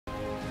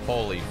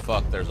Holy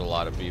fuck, there's a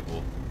lot of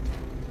people.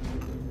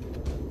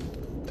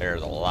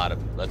 There's a lot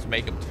of... Let's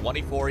make him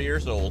 24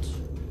 years old.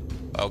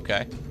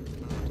 Okay.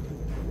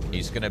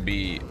 He's gonna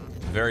be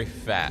very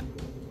fat.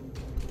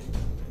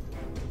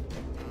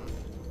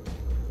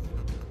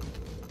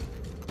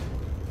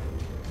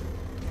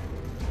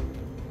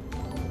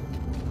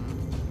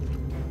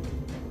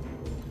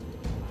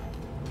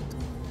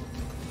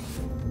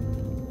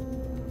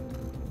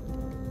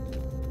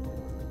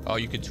 Oh,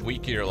 you could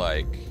tweak your,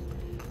 like...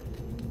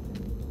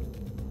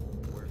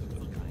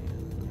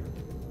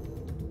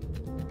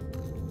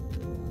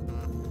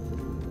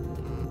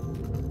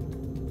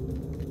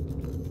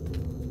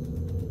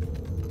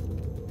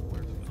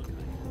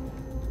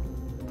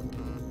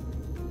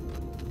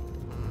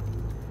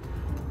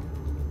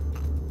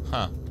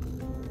 Huh.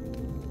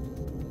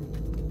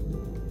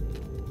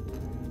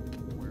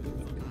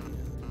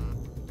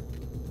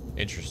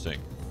 Interesting.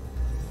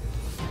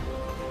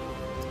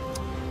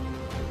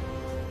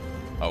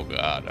 Oh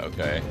god,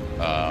 okay.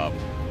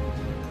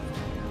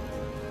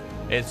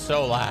 It's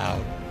so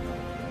loud.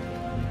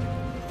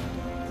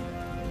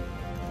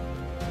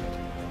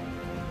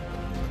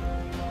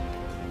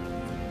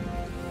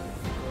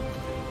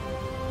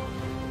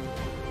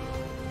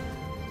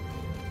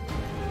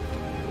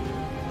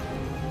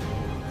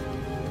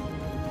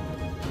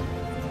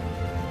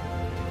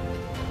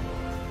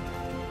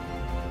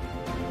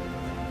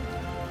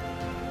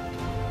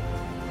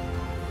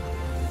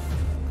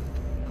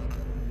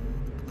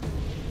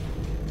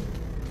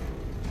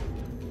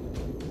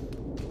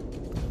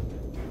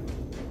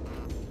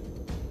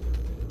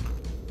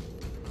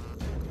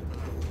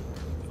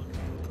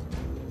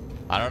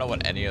 I don't know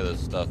what any of this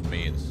stuff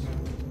means.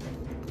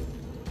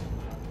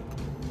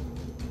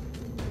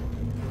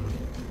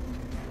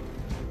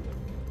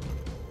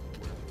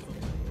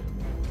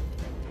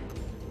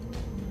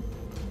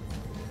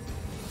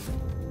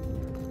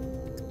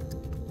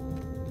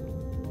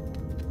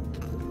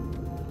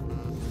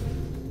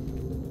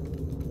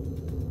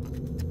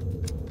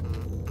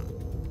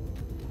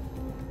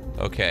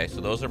 Okay, so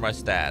those are my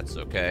stats,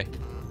 okay?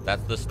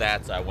 That's the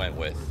stats I went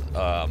with.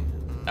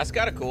 That's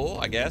kind of cool,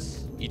 I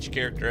guess. Each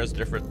character has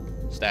different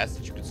stats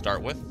that you can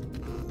start with.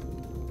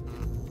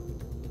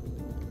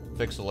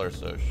 Pixel or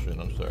so shit,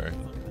 I'm sorry.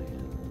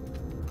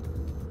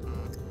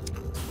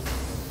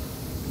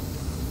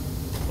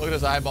 Look at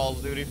his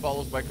eyeballs, dude. He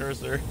follows my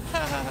cursor.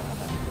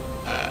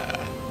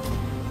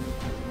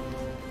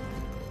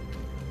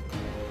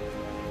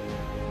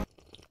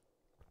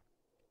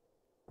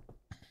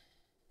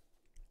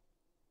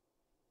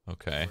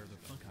 Okay.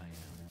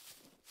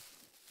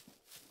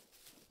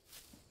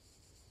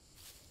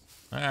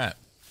 All right.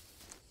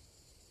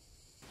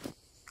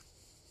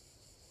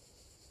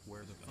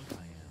 Where the fuck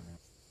I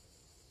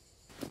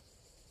am?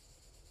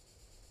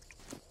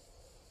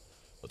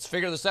 Let's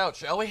figure this out,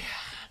 shall we?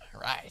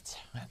 Right.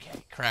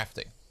 Okay.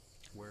 Crafting.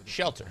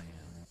 Shelter.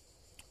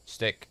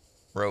 Stick.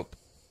 Rope.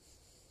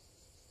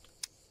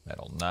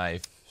 Metal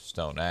knife.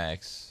 Stone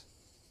axe.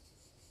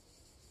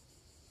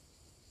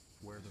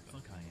 Where the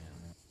fuck I am?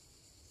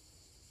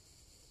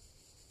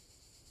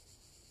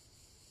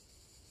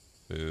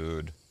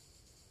 Food.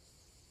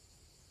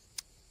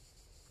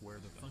 Where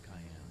the fuck I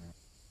am?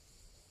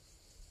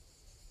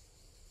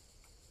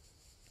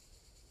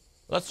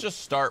 Let's just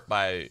start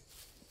by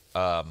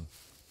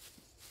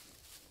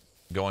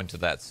going to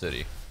that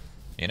city.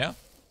 You know?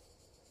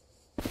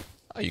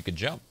 Oh, you could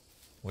jump.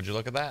 Would you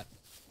look at that?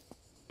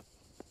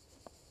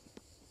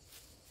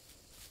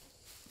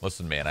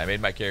 Listen, man, I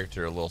made my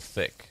character a little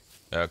thick.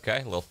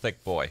 Okay? A little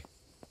thick boy.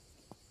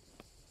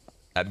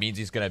 That means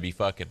he's gonna be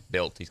fucking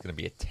built. He's gonna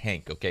be a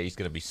tank, okay? He's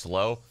gonna be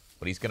slow,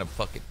 but he's gonna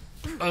fucking...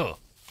 Ugh.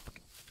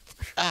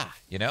 Ah,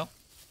 you know?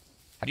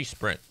 How do you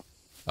sprint?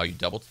 Oh, you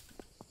doubled?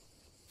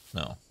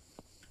 No.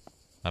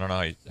 I don't know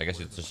how you... I guess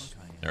it's just...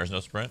 There is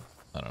no sprint?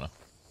 I don't know.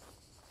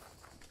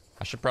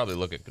 I should probably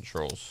look at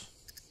controls.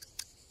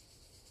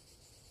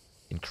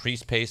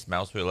 Increase pace,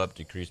 mouse wheel up.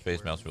 Decrease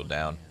pace, mouse wheel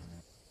down.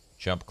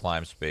 Jump,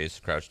 climb, space.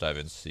 Crouch, dive,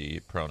 and C.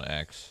 Prone,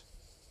 X.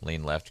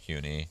 Lean, left, Q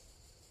and E.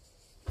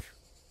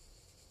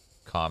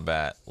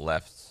 Combat,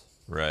 left,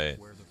 right.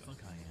 Where the fuck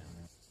I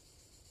am?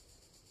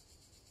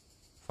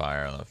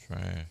 Fire, left,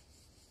 right.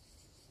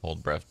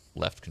 Hold breath,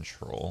 left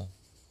control.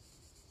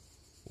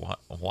 What?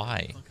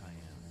 Why?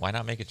 Why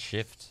not make it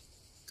shift?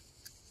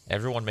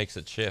 Everyone makes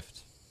it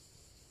shift.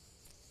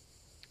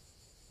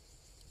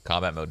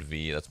 Combat mode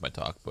V, that's my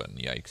talk button.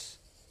 Yikes.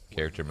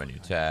 Character menu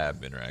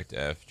tab, interact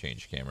F,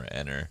 change camera,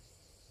 enter.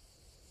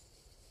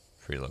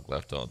 Free look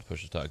left on,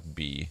 push to talk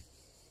B.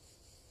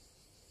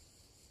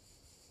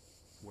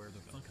 Where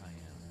the fuck I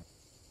am?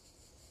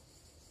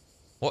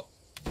 What?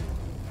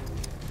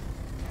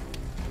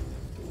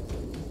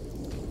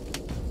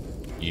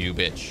 You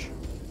bitch.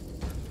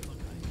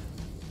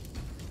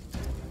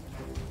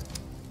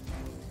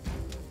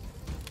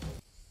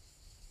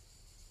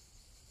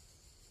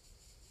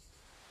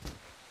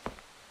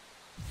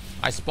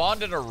 I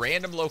spawned in a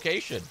random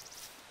location.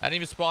 I didn't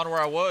even spawn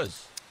where I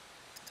was.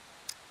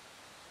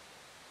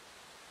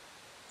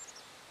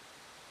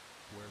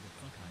 Where the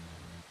fuck I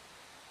am?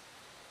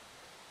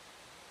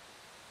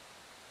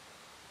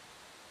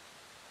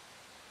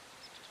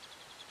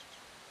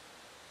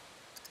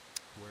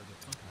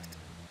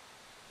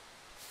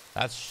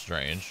 That's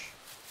strange.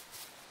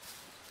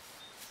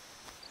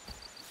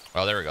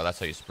 Oh, there we go. That's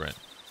how you sprint.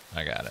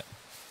 I got it.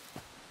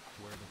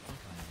 Where the fuck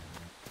I am?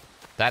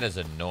 That is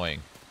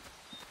annoying.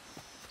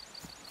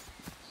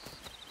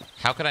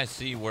 How can I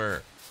see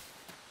where...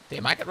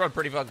 Damn, I can run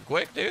pretty fucking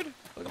quick, dude.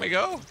 Look at me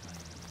go.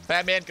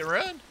 Fat man can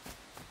run.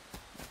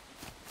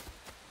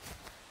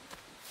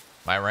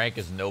 My rank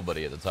is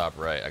nobody at the top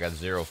right. I got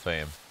 0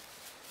 fame.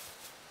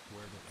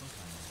 Where the fuck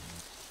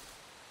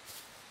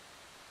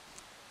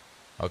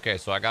I am? Okay,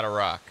 so I got a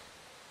rock.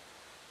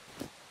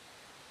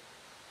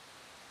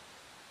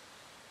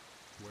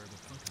 Where the fuck I am? Where the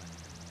fuck I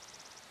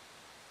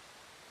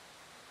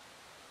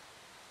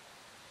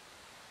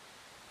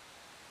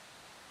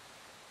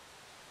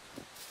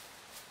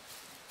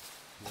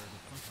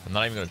I'm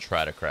not even going to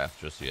try to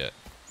craft just yet.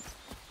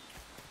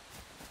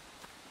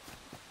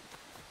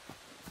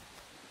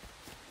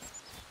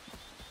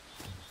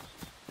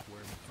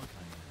 Where the fuck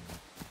I am?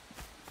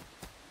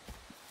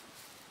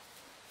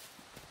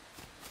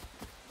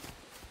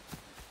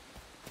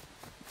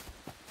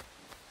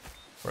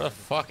 Where the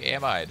fuck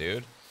am I,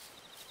 dude?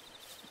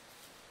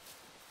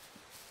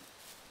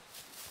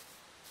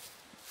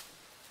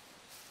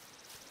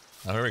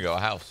 Oh, here we go. A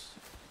house.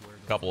 Where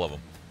the Couple fuck of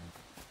them. I am?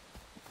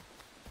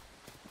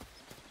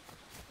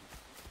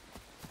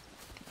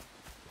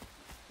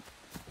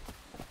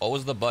 What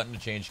was the button to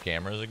change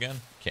cameras again?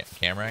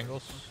 Camera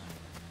angles?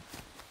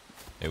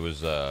 It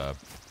was,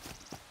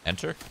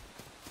 enter?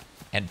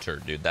 Enter,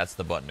 dude. That's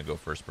the button to go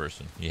first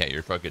person. Yeah,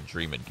 you're fucking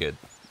dreaming, kid.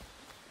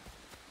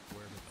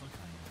 Where the fuck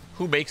I am?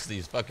 Who makes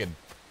these fucking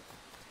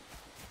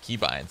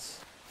keybinds?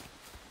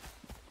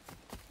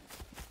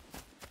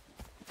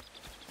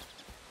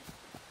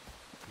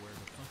 Where the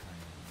fuck I am?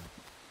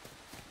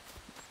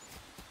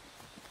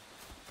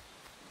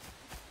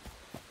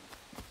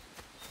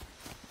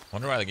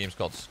 Wonder why the game's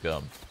called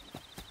Scum.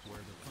 Where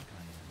the fuck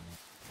I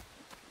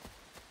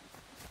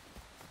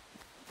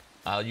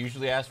am? I'll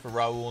usually ask for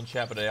Raul and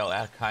chat, but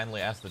I'll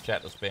kindly ask the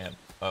chat to spam.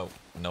 Oh,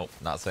 nope,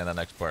 not saying that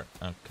next part.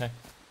 Okay.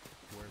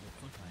 Where the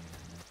fuck I am?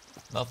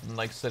 Nothing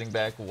like sitting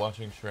back,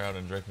 watching Shroud,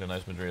 and drinking a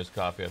nice Madrinas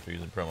coffee after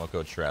using promo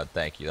code Shroud.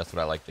 Thank you. That's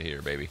what I like to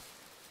hear, baby.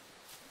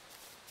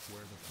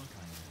 Where the fuck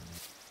I am?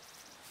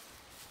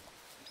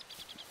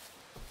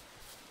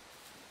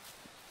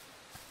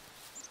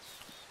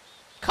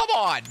 Come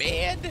on,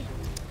 man!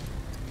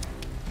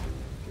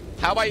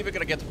 How am I even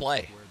gonna get to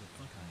play? Where the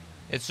fuck I am?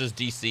 It's just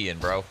DCing,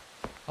 bro.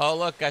 Oh,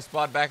 look, I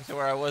spawned back to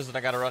where I was and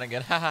I gotta run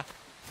again. Haha.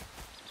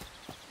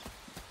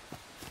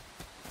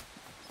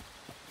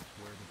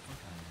 Where the fuck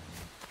I am?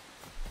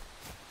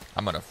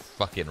 I'm gonna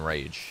fucking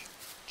rage.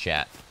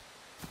 Chat.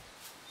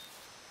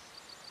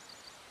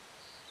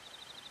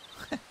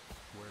 Where the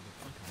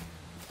fuck I am?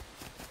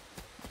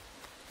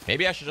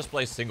 Maybe I should just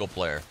play single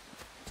player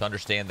to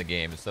understand the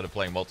game instead of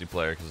playing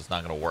multiplayer because it's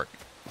not gonna work.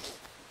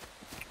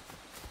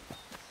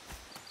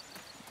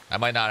 That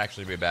might not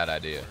actually be a bad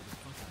idea. Where the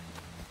fuck I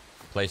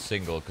am? Play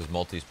single because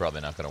multi's probably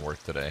not gonna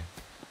work today.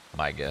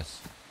 My guess.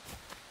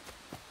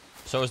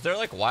 So is there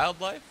like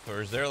wildlife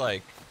or is there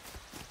like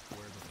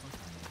Where the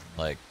fuck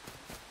I am?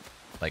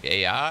 like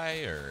AI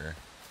or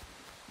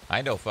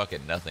I know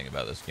fucking nothing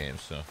about this game,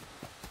 so Where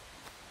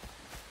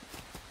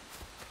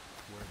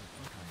the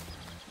fuck I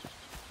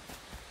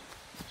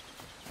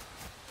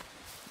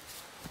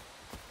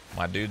am?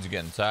 my dude's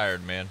getting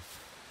tired, man.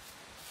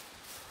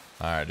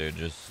 Alright, dude,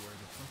 just Where the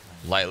fuck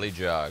I am? lightly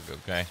jog,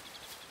 okay?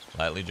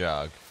 Lightly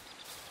jog.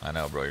 I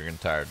know, bro, you're getting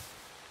tired.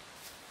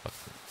 Fuck.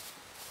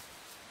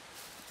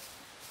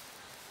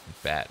 You're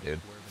fat, dude.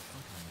 Where the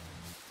fuck I am?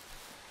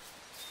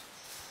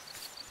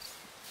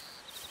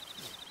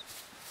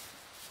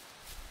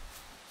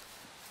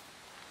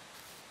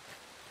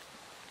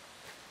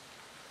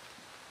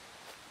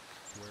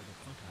 Where the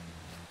fuck I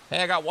am?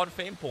 Hey, I got 1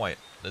 fame point.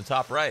 The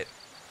top right.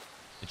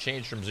 It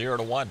changed from 0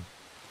 to 1.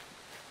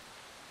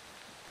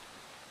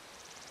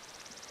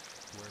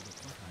 Where the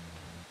fuck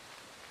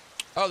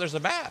I am? Oh, there's a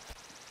map.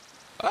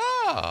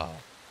 Oh.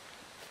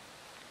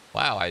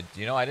 Wow, I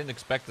didn't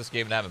expect this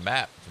game to have a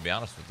map, to be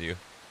honest with you.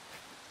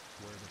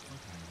 Where the fuck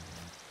I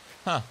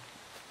am? Huh.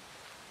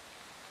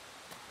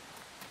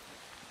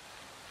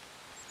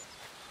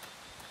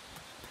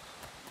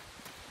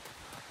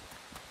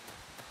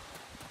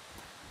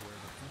 Where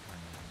the fuck I am?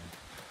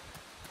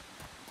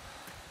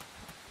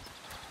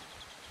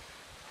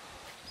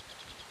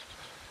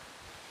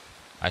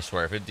 I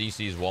swear, if it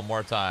DCs one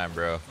more time,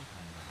 bro. Fuck I am.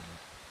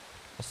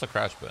 What's the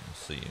crouch button?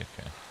 C,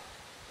 okay.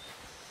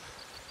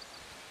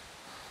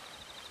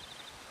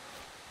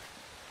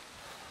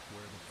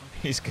 Where the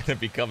fuck? He's gonna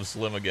become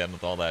slim again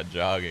with all that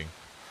jogging.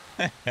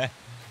 Where the fuck I am?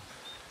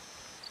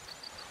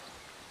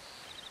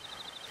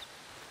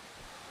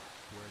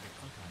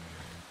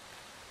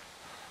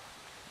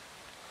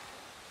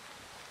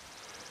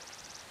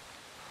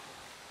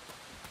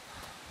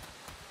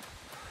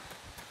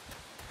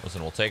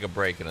 Listen, we'll take a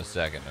break in a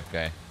second,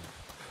 okay?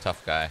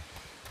 Tough guy.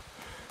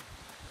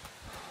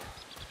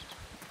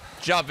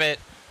 Jump it!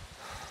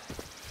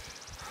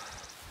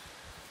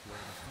 Where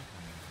the fuck I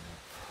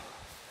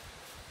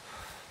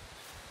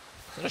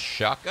am? Is that a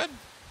shotgun?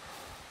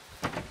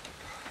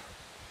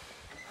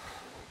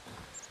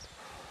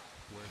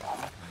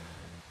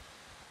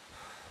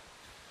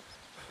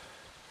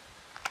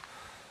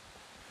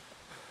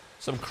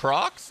 Some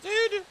Crocs,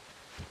 dude?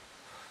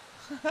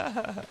 Where the fuck I am?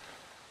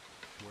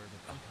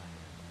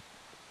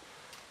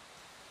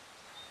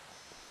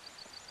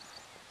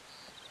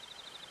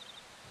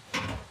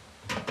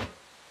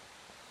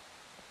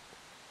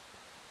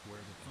 Where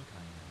the fuck I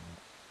am?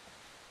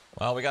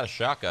 Well, we got a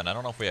shotgun. I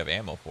don't know if we have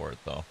ammo for it,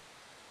 though.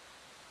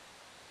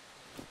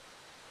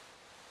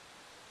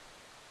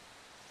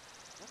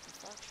 What the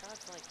fuck?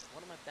 Shroud's like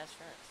one of my best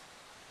friends.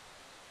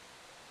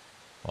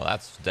 Well,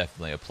 that's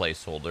definitely a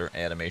placeholder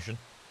animation.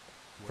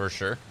 For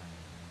sure.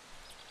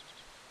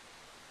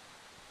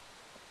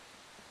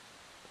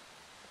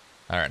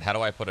 Alright, how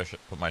do I put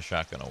my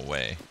shotgun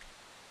away?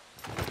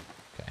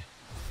 Okay.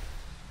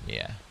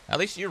 Yeah. At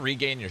least you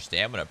regain your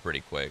stamina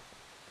pretty quick.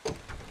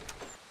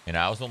 You know,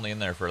 I was only in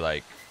there for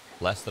like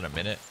less than a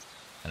minute,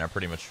 and I'm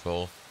pretty much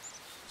full.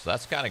 So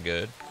that's kind of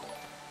good.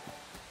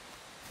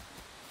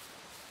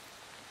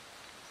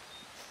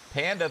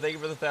 Panda, thank you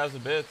for the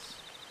 1,000 bits.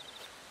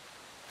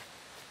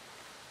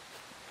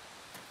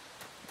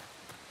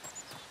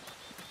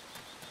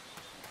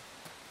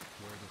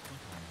 Where the fuck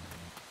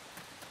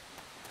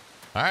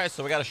I am? Alright,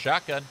 so we got a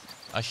shotgun.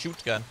 A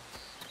shoot gun.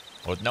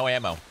 With no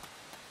ammo.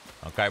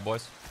 Okay,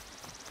 boys.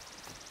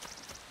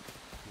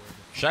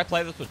 Should I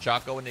play this with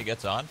Choco when he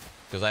gets on?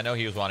 Because I know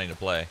he was wanting to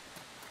play.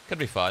 Could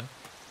be fun.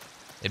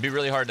 It'd be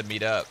really hard to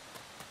meet up.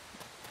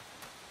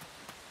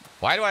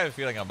 Why do I have a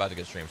feeling I'm about to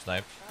get stream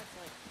sniped? Shroud's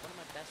like one of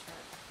my best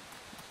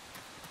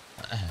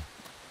friends.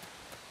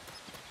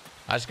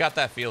 I just got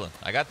that feeling.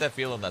 I got that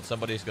feeling that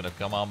somebody's going to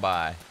come on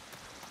by.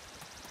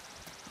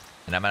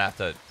 And I'm going to have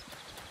to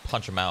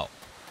punch him out.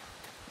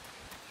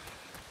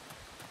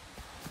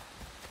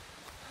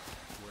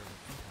 Where the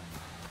fuck I am?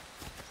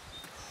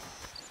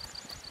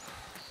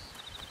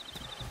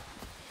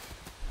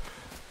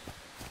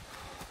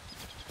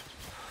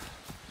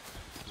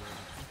 Where the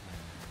fuck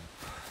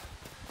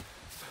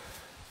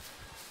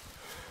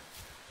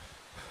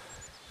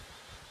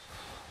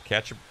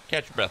I am?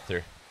 Catch your breath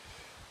here.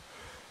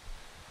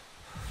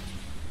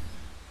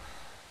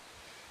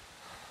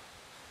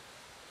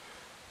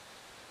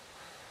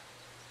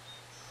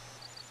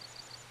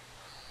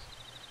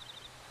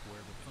 Where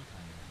the fuck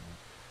I am?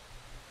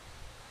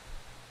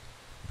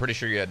 Pretty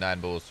sure you had 9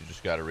 bullets. You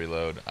just got to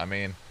reload. I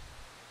mean,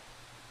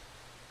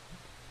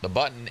 the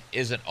button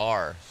isn't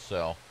R,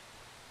 so.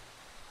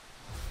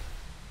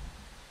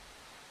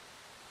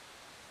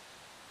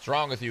 What's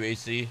wrong with you,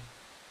 AC?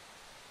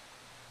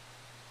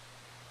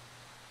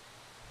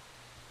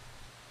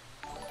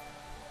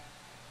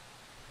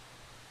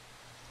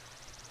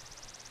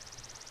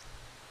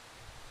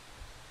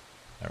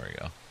 There we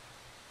go.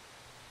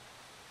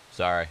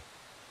 Sorry.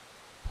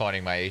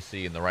 Pointing my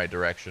AC in the right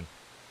direction.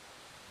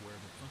 Where the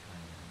fuck I am?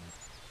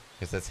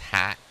 Because it's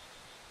hat.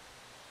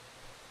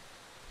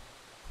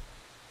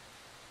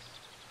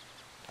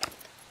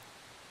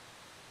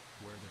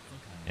 Where the fuck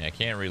I am? Yeah, I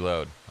can't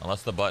reload.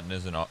 Unless the button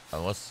isn't...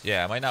 Unless...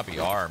 Yeah, it might not be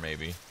R,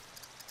 maybe.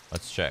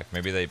 Let's check.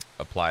 Maybe they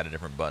applied a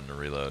different button to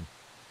reload.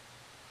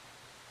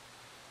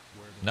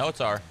 Where the No, fuck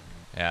it's I R. am?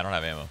 Yeah, I don't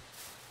have ammo.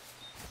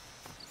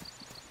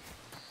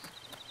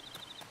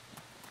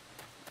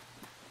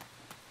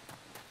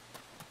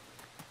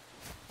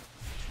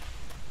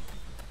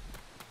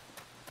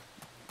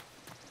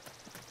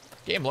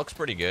 Game looks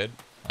pretty good.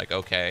 Like,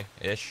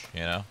 okay-ish, you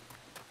know?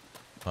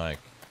 Like,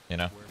 you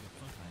know? Where the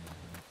fuck I am?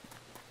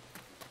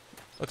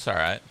 Looks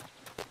alright.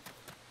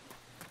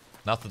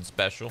 Nothing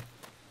special.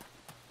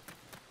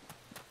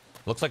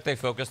 Looks like they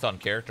focused on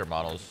character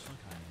models. Fuck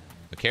I am.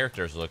 The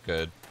characters look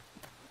good.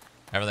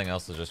 Everything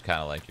else is just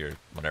kind of like your,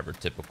 whatever,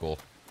 typical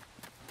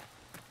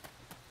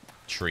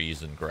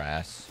trees and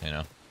grass, you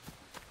know?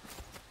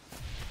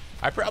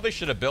 I probably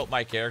should have built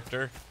my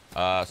character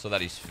so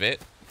that he's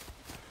fit.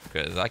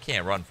 Because I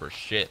can't run for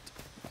shit.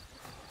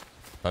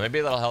 But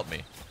maybe that'll help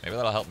me. Maybe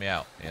that'll help me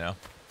out, you know?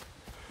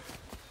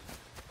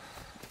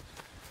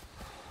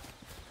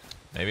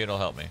 Maybe it'll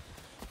help me.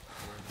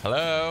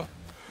 Hello?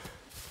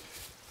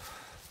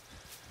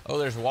 Oh,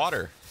 there's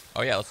water.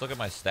 Oh, yeah, let's look at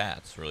my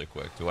stats really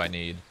quick. Do I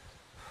need...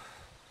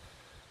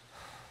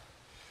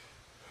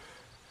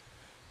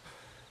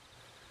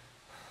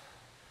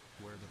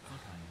 Where the fuck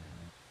I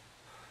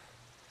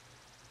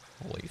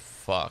am? Holy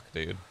fuck,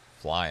 dude.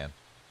 Flying.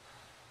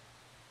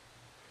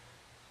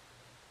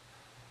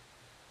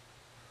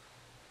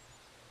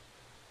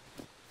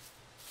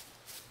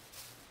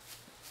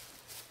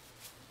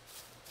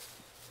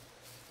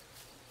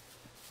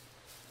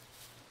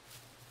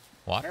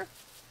 Water?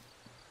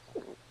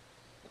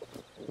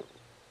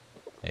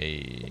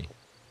 Hey.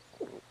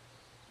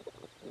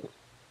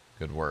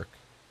 Good work.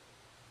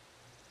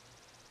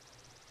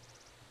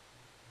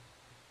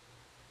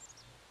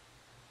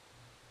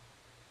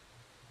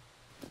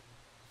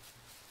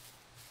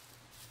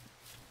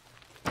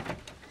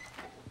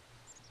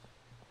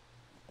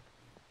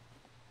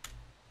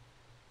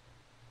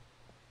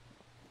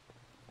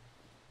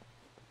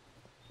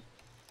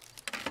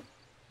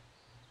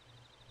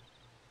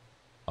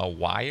 A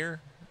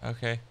wire?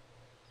 Okay.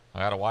 I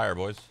got a wire,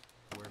 boys.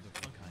 Where the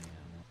fuck I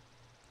am?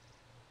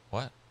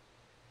 What?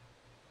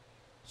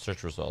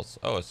 Search results.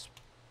 Oh, it's...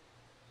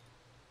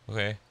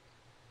 Okay.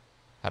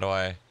 How do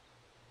I...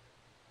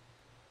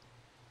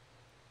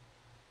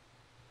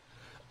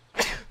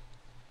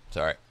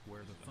 Sorry.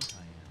 Where the fuck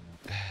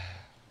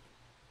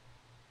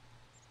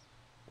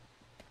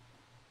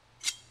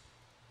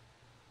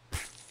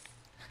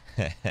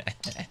I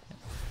am?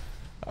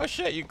 Oh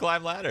shit, you can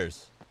climb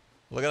ladders.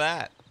 Look at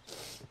that.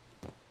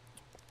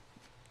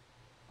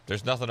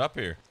 There's nothing up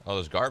here. Oh,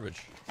 there's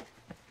garbage.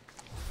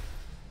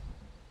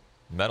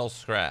 Metal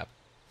scrap.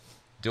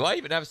 Do I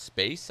even have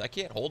space? I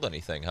can't hold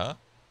anything, huh?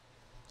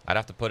 I'd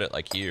have to put it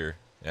like here.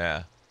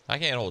 Yeah. I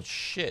can't hold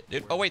shit,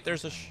 dude. Oh wait,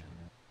 there's a...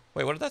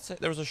 Wait, what did that say?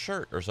 There was a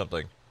shirt or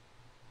something.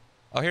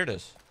 Oh, here it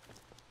is.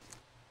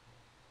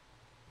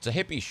 It's a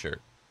hippie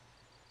shirt.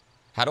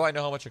 How do I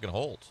know how much I can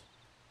hold?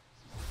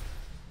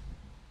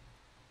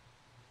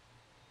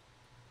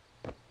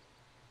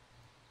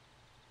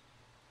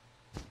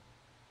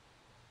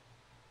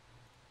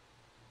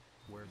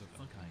 Where the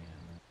fuck I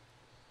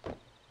am?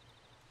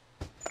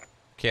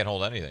 Can't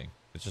hold anything.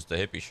 It's just a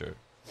hippie shirt.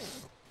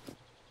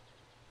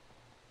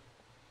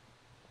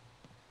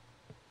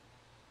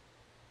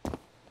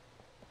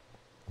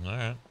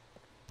 Alright.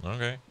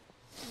 Okay.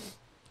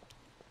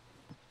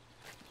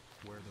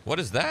 Where the What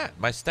is that?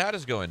 My stat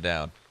is going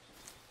down.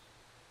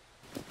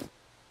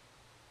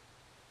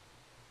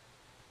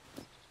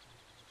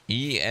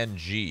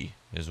 ENG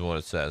is what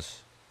it says.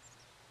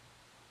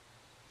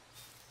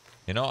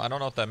 You know, I don't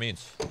know what that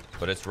means,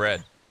 but it's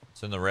red.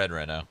 It's in the red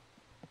right now.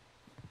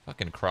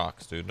 Fucking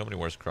Crocs, dude. Nobody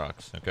wears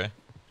Crocs, okay?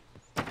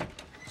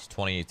 It's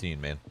 2018,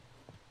 man.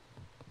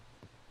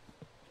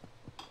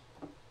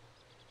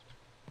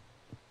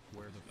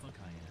 Where the fuck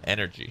I am?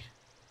 Energy.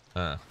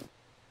 Huh.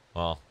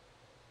 Well.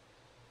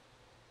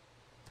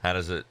 How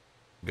does it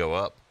go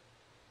up?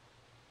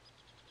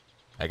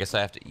 I guess I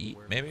have to eat,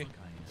 Where maybe? the fuck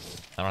I am?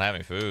 I don't have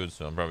any food,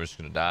 so I'm probably just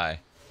gonna die.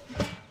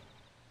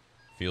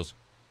 Feels...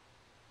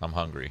 I'm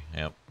hungry.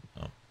 Yep.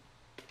 Oh.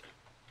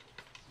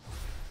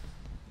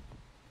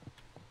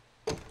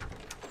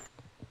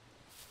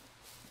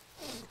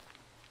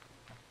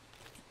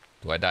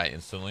 Do I die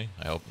instantly?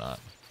 I hope not.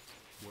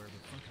 Where the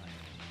fuck I am?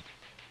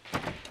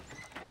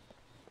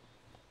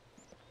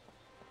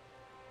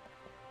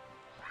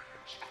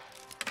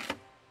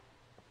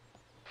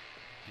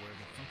 Where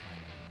the fuck I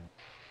am?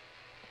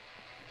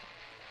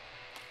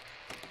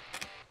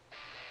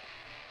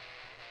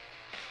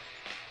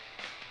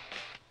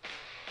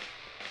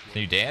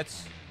 Can you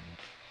dance?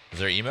 Is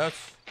there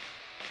emotes?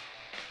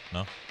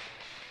 No?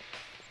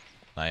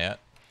 Not yet?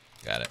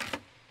 Got it.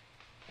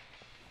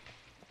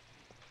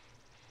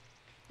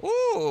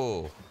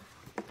 Ooh!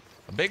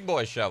 A big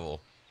boy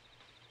shovel.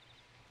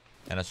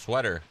 And a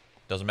sweater.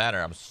 Doesn't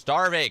matter. I'm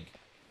starving!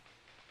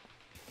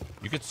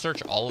 You could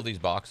search all of these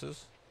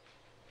boxes?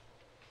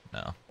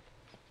 No.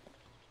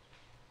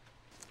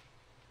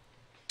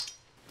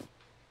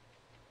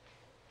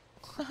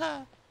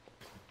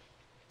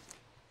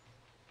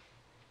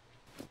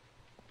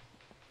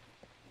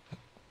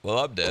 Well,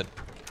 I'm dead.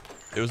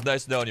 It was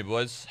nice knowing you,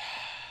 boys.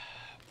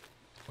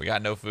 We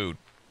got no food.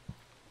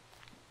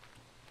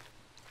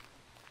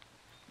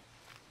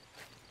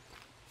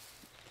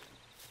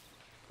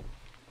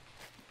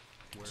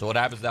 So what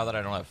happens now that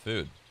I don't have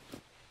food?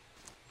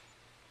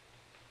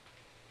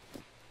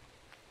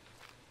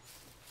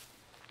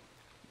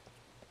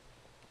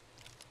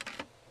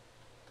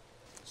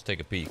 Let's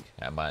take a peek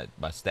at my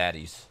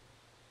statties.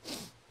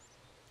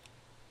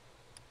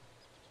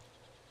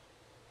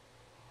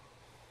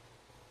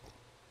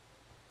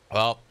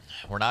 Well,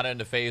 we're not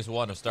into phase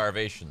 1 of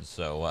starvation,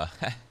 so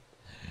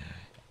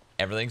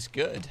everything's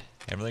good.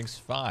 Everything's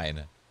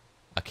fine.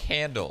 A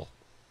candle.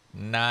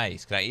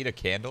 Nice. Can I eat a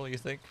candle, you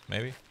think?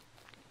 Maybe?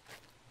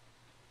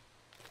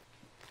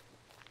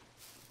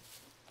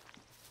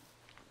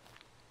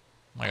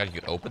 Oh my god, you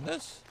could open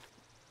this?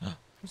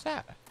 What's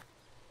that?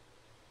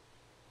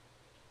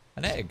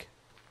 An egg.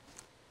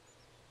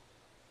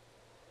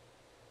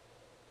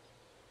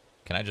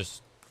 Can I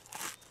just...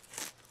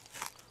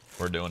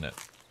 We're doing it.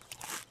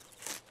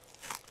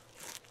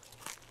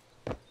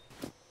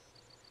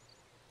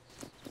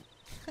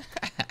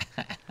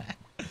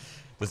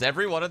 Was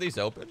every one of these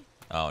open?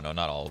 Oh, no,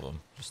 not all of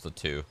them. Just the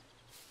 2.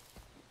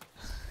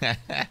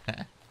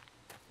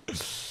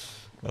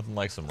 Nothing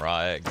like some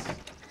raw eggs.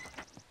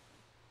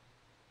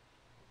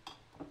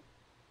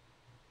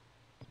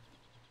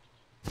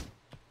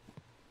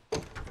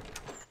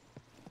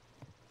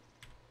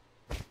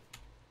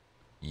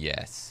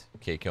 Yes.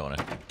 Okay, killing it.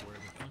 Where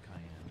the fuck I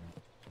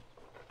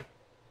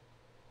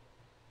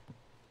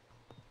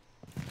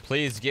am?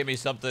 Please give me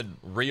something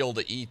real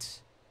to eat.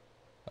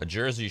 A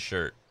jersey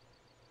shirt.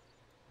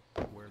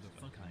 Where the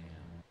fuck I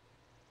am?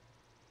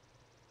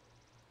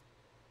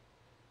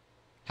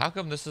 How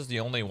come this is the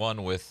only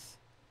one with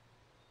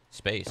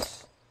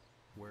space?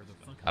 Where the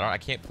fuck I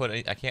can't put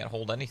any, I can't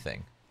hold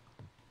anything.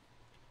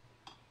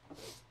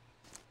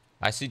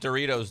 I see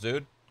Doritos,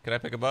 dude. Can I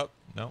pick them up?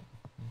 No.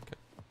 Okay.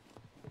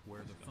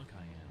 Where the fuck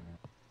I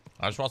am?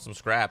 I just want some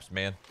scraps,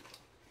 man.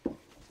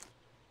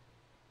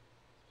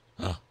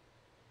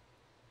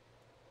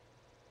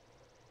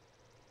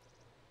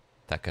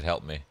 That could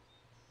help me.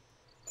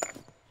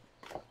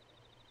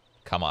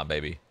 Come on,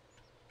 baby.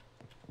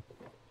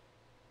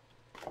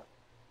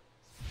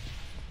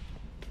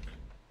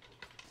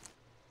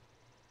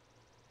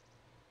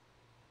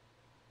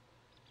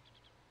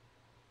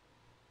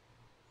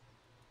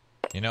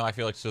 You know, I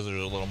feel like scissors are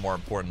a little more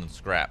important than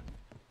scrap.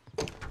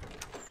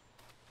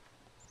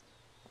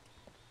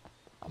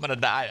 I'm gonna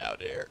die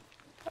out here.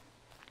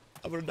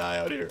 I'm gonna die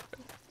out here.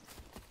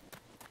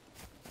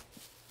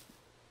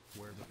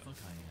 Where the fuck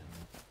I am?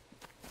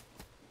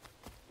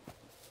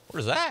 What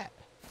is that?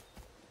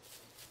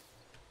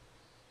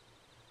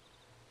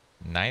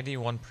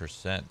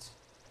 91%.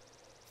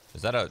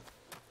 Is that a...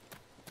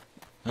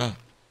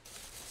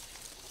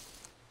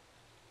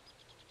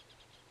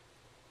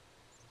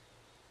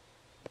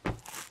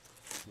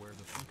 Where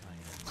the fuck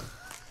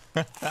I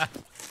am?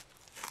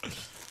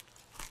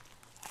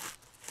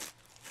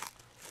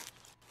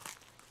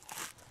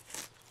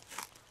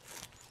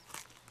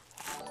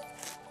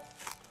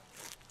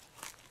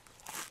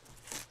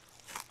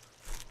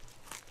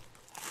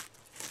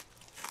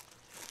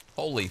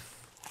 Holy...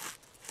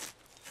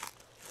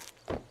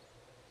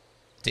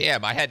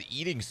 Damn, I had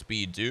eating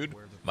speed, dude.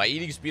 My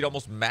eating speed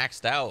almost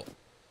maxed out.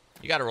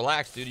 You gotta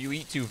relax, dude. You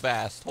eat too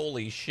fast.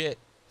 Holy shit.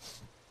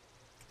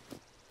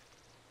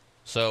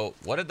 So,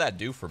 what did that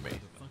do for me? Where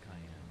the fuck I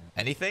am?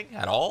 Anything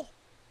at all?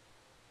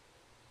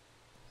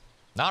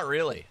 Not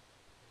really.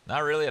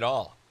 Not really at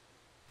all,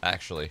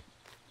 actually.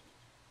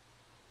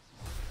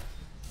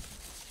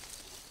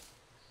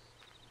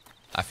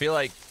 I feel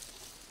like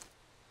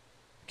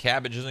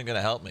cabbage isn't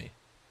gonna help me.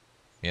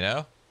 You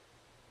know?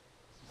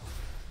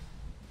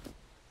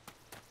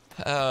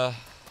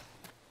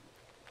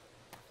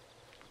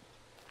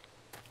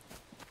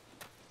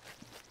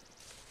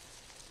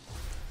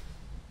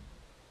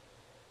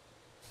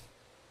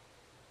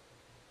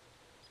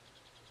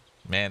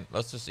 Man,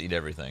 let's just eat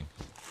everything.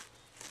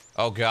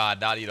 Oh god,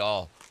 not eat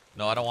all.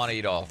 No, I don't want to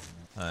eat all.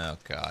 Oh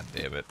god,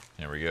 damn it.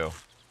 Here we go.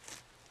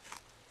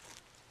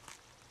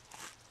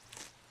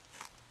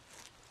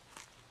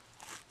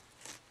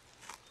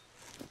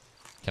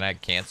 Can I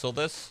cancel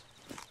this?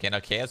 Can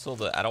I cancel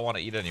the... I don't want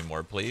to eat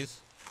anymore,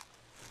 please.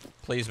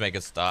 Please make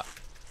it stop.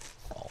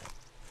 Oh.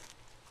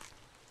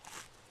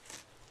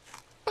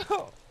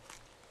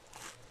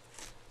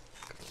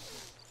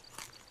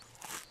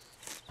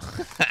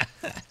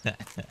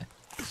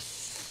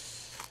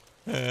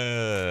 I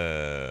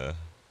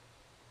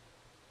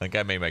think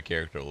I made my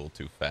character a little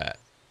too fat.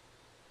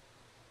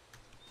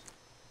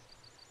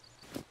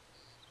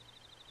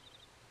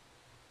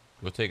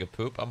 Go take a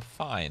poop? I'm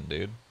fine,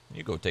 dude.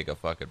 You go take a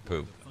fucking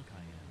poop. Where the fuck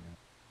I am?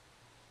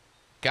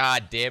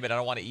 God damn it, I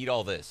don't want to eat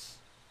all this.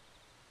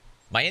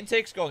 My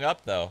intake's going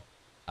up though.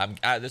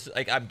 This is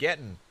like I'm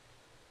getting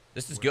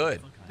this is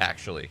good,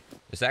 actually.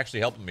 It's actually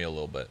helping me a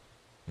little bit.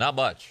 Not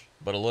much,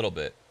 but a little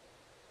bit.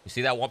 You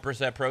see that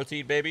 1%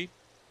 protein, baby?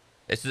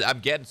 I'm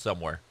getting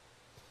somewhere.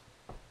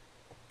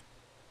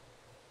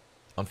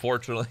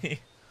 Unfortunately,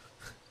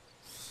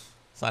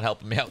 it's not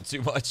helping me out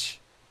too much.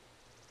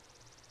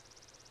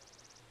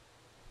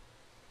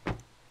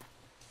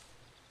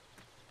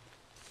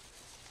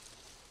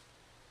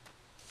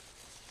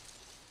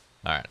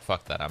 All right,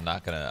 fuck that.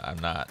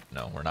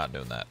 No, we're not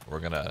doing that. We're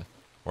gonna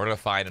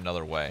find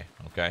another way,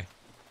 okay?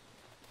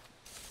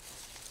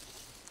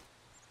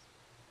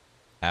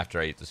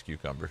 After I eat this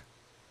cucumber.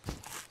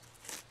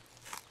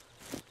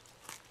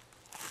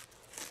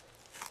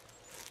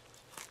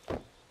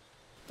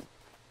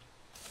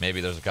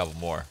 Maybe there's a couple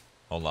more.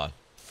 Hold on.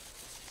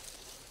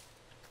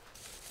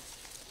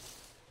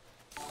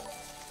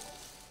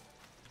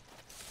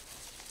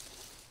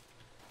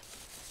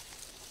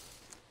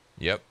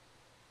 Yep.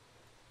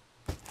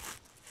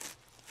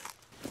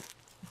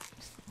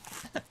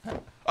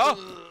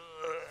 Oh!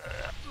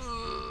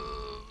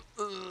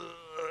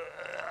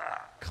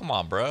 Come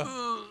on,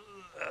 bro.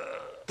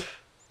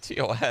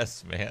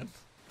 TOS, man.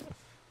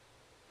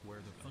 Where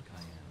the fuck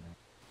I am?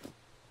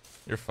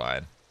 You're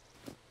fine.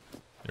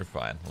 You're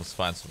fine. Let's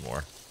find some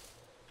more.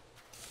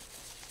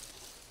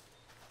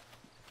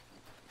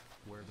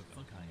 Where the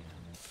fuck I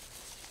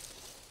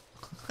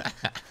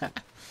am?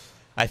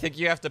 I think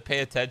you have to pay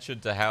attention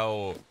to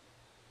how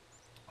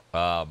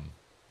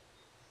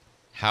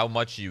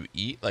much you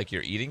eat, like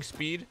your eating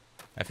speed.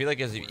 I feel like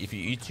if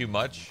you eat too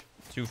much,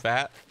 too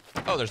fat.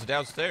 Oh, there's a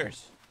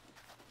downstairs.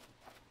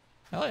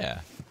 Hell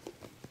yeah.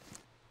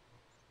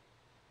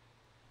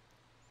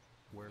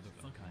 Where the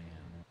fuck I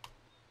am?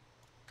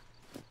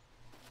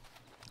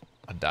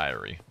 A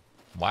diary.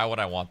 Why would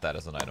I want that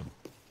as an item?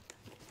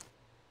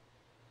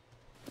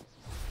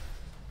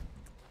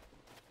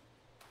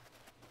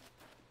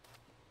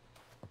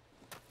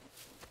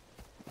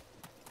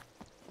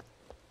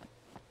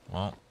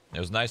 Well, it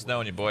was nice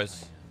knowing you,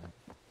 boys.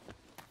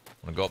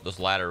 I'm gonna go up this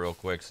ladder real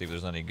quick, see if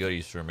there's any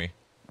goodies for me.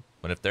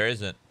 But if there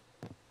isn't...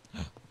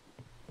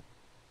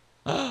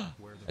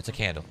 It's a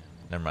candle.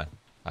 Never mind.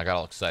 I got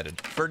all excited.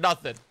 For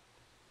nothing.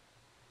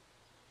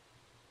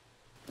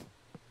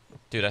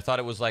 Dude, I thought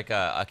it was like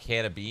a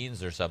can of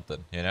beans or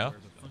something, you know? Where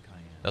the fuck I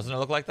am. Doesn't it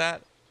look like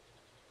that?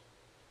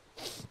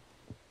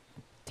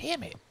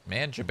 Damn it,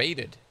 man,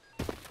 jebaited.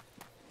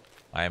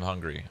 I am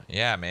hungry.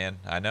 Yeah, man,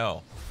 I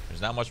know.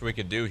 There's not much we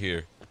can do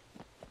here.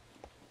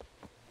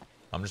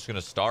 I'm just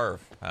gonna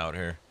starve out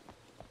here.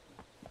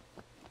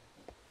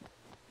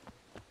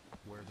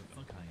 Where the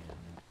fuck I am.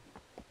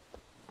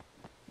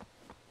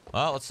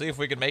 Well, let's see if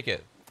we can make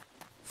it.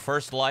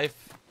 First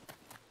life.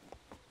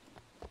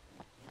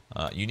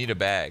 You need a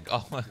bag.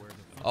 Oh, Where the fuck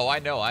oh, I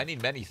know. I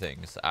need many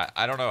things.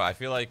 I don't know. I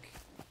feel like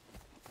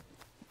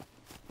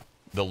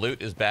the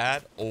loot is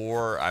bad,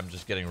 or I'm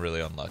just getting really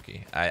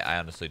unlucky. I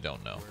honestly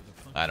don't know. Where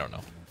the fuck I don't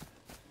know.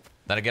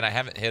 Then again, I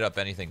haven't hit up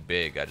anything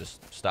big. I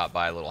just stopped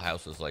by little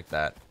houses like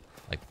that.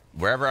 Like,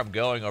 wherever I'm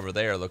going over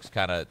there looks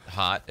kind of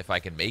hot if I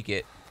can make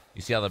it.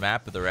 You see on the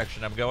map the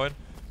direction I'm going?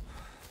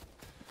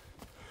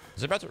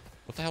 Is it about to...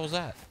 What the hell was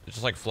that? It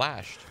just, like,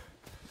 flashed.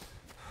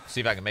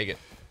 See if I can make it.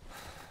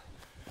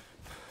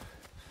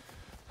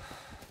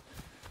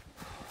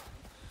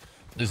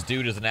 This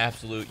dude is an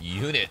absolute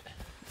unit.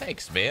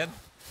 Thanks, man.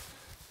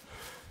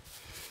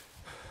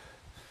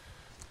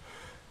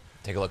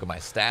 Take a look at my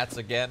stats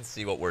again,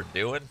 see what we're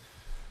doing.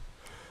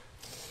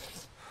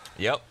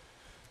 Yep.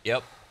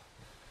 Yep.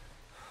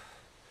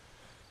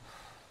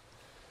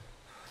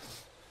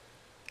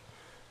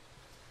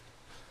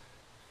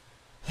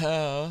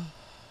 Oh.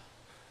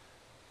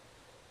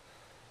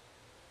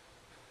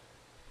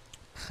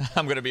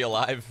 I'm gonna be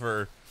alive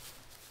for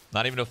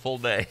not even a full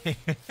day.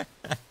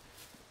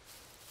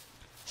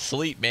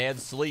 Sleep, man,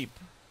 sleep.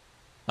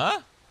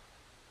 Huh?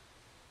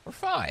 We're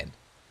fine.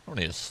 I don't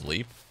need to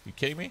sleep. You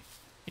kidding me?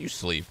 You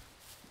sleep.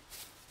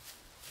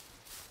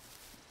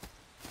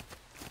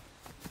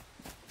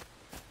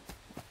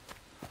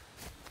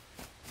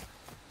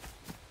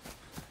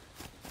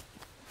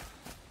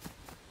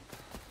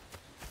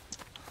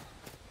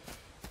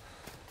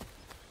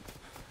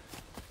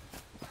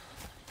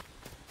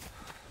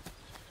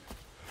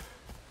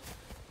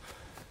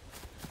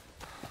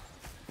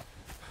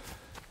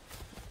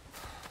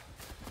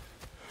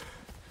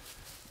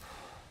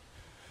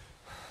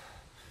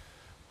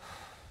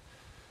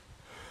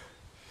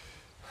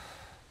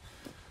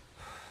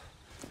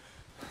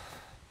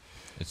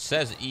 It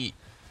says eat,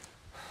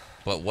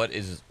 but what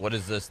is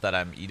this that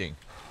I'm eating?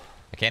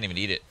 I can't even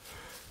eat it.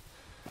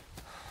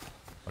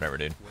 Whatever,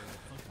 dude. Where the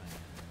fuck I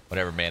am.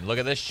 Whatever, man. Look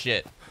at this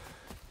shit.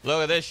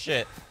 Look at this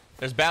shit.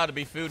 There's bound to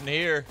be food in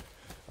here,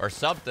 or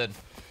something.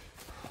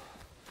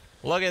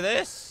 Look at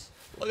this.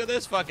 Look at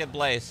this fucking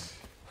place.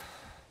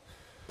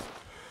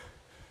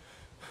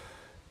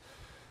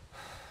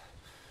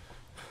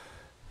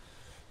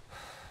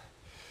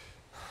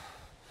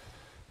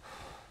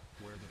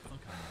 Where the fuck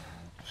I am.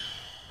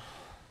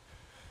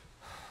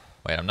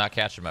 Wait, I'm not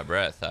catching my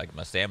breath.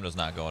 My stamina's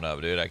not going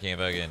up, dude. I can't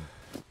fucking...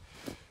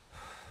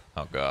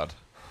 Oh, God.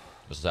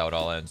 This is how it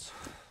all ends.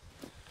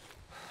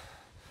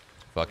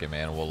 Fuck it,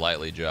 man. We'll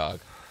lightly jog.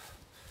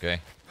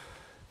 Okay?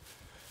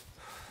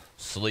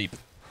 Sleep.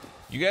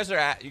 You guys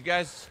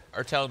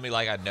are telling me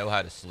like I know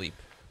how to sleep.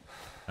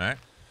 Alright?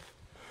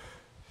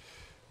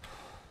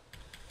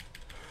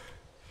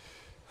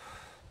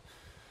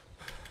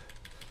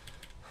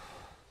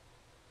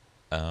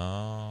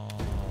 Oh,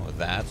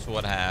 that's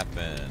what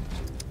happened.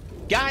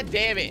 God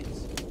damn it!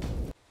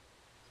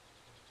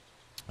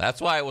 That's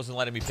why it wasn't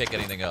letting me pick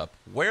anything up.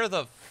 Where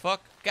the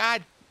fuck?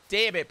 God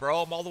damn it,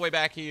 bro. I'm all the way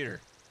back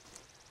here.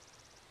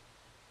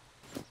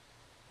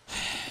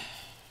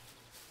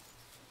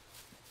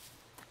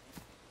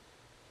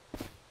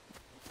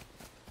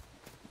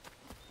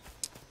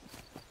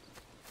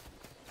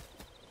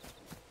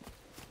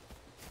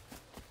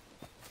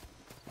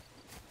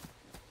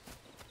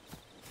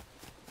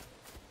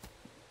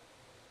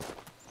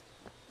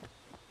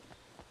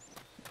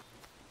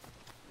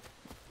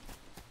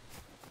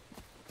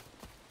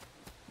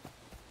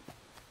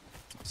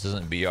 This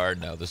isn't BR,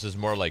 no. This is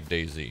more like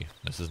DayZ.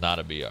 This is not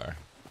a BR.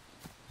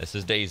 This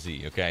is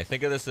DayZ, okay?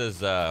 Think of this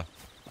as,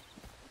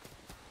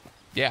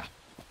 yeah.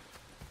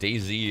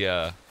 DayZ,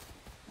 2.0.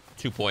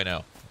 Where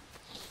the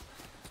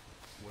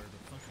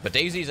fuck But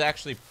DayZ's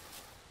actually...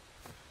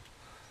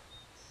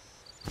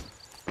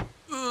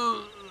 Where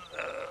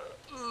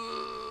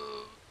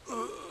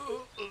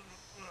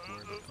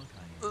the fuck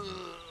I am.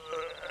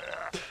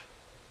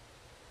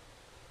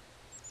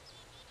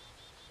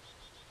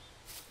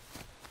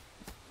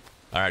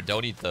 Alright,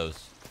 don't eat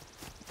those.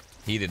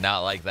 He did not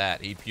like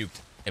that. He puked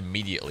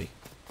immediately.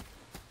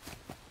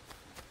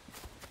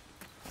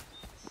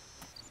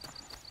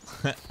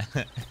 What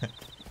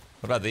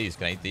about these?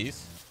 Can I eat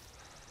these?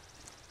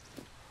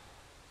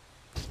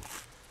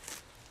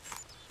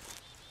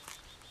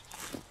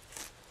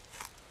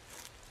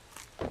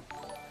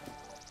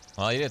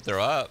 Well, you didn't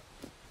throw up.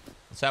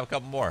 Let's have a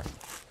couple more.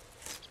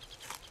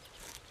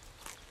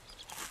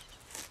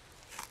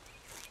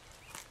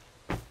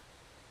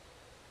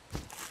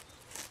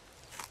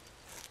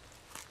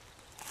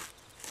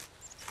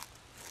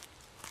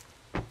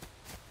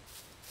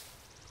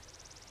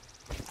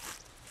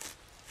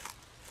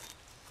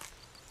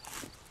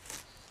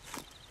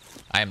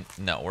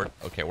 No,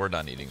 we're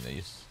done eating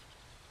these.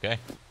 Okay?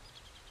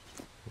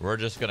 We're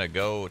just gonna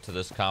go to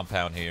this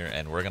compound here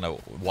and we're gonna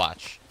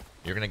watch.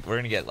 We're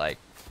gonna get like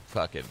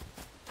fucking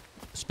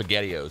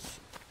SpaghettiOs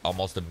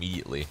almost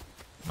immediately.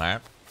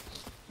 Alright?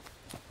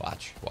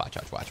 Watch. We're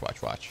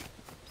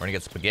gonna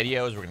get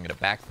SpaghettiOs, we're gonna get a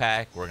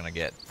backpack, we're gonna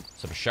get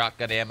some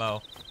shotgun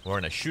ammo, we're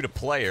gonna shoot a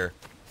player,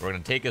 we're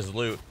gonna take his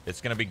loot,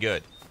 it's gonna be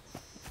good.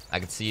 I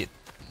can see it.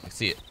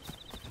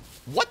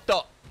 What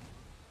the?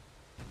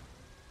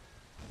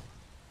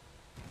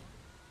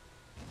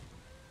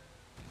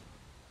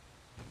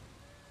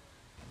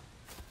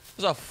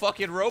 There's a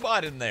fucking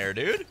robot in there,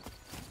 dude.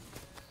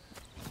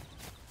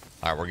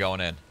 Alright, we're going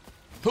in.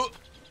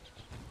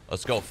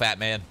 Let's go, fat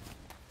man.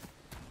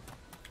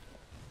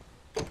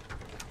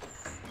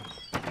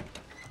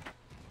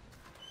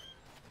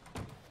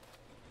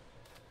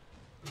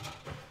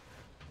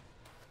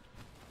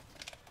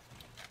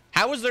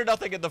 How is there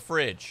nothing in the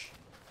fridge?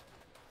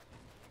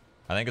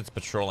 I think it's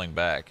patrolling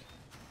back.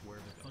 Where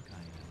the fuck I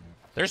am.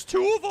 There's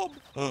 2 of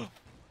them.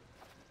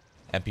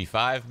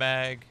 MP5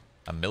 mag,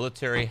 a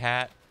military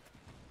hat.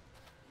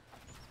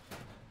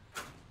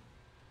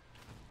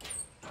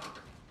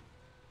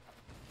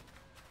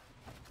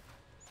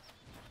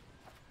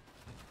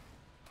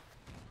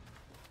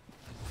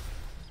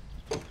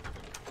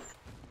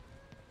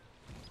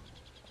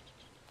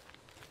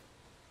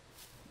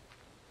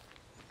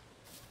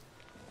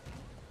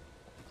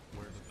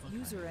 Where the fuck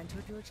User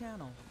entered your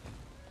channel.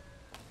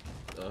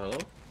 Hello?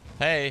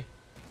 Hey,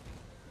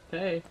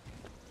 Hey.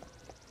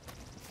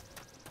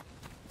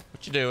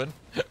 what you doing?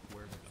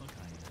 Where the fuck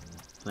I am.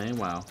 Playing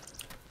WoW.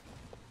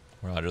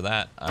 Roger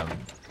that. I'm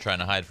trying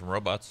to hide from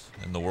robots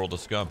in the world of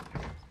Scum.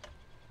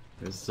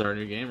 Is this our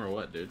new game or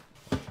what, dude?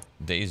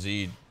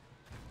 Daisy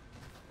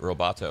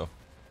Roboto.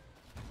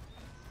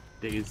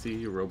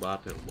 Daisy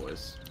Roboto,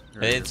 boys.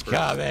 Heard it It's here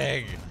first.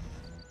 coming.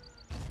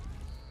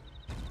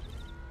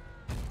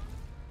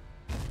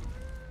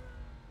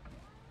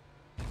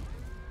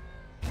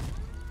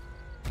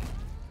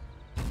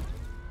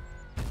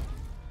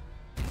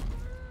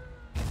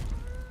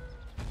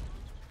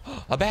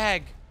 A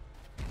bag.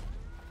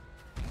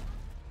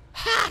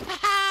 Ha ha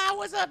ha!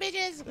 What's up,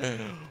 bitches?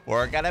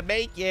 We're gonna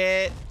make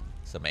it.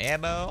 Some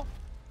ammo.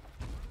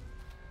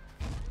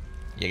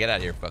 Yeah, get out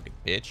of here, fucking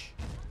bitch.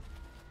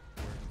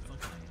 Where the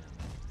fuck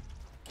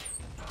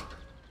I am.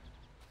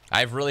 I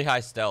have really high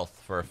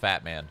stealth for a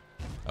fat man.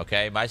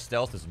 Okay, my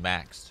stealth is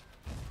maxed.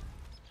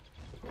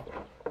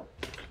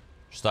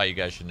 Just thought you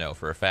guys should know.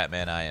 For a fat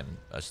man, I am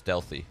a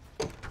stealthy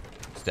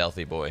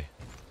boy.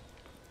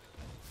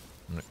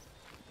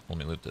 Let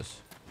me loot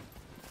this.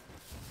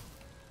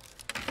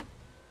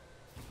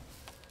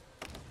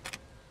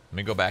 Let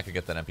me go back and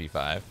get that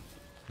MP5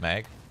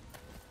 mag.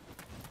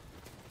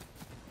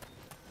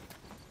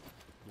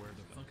 Where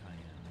the fuck I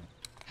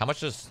am.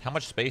 How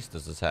much space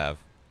does this have?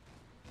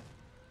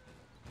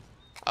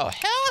 Oh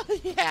hell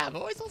yeah,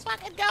 boys! Let's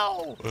fucking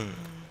go!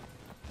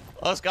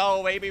 Let's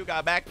go, baby. We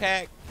got a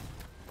backpack.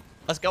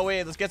 Let's go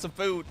in. Let's get some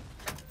food.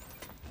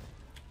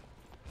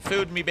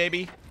 Food me,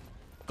 baby.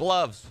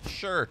 Gloves,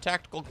 sure.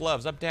 Tactical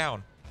gloves. I'm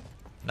down.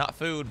 Not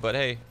food, but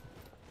hey.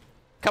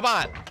 Come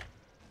on.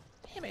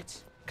 Damn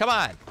it. Come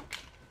on.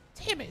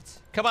 Damn it.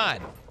 Come on.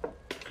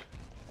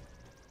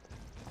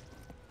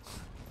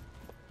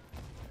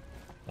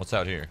 What's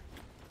out here?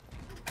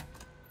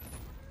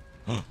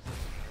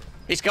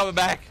 He's coming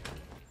back.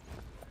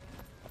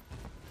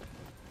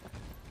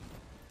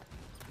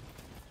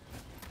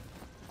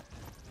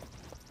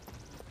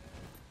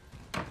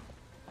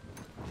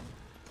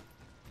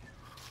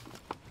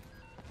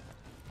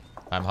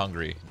 I'm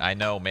hungry. I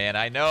know, man.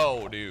 I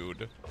know,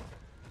 dude.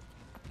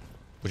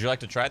 Would you like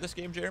to try this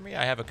game, Jeremy?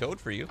 I have a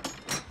code for you.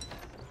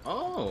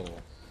 Oh.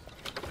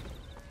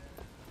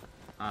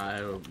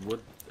 I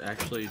would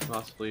actually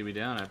possibly be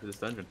down after this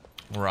dungeon.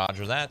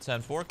 Roger that.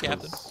 10-4,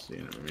 Captain. 'Cause, you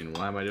know, I mean,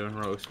 why am I doing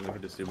heroics when we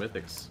can just do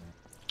mythics?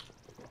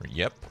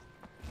 Yep.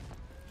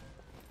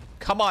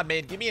 Come on,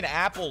 man. Give me an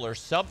apple or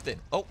something.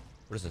 Oh,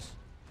 what is this?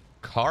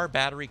 Car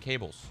battery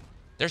cables.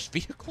 There's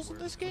vehicles in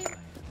Where this the game? fuck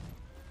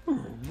I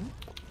am.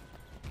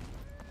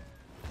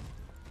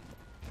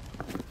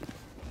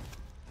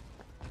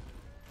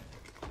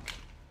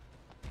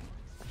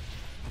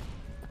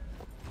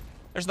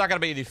 There's not going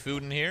to be any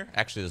food in here.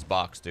 Actually, this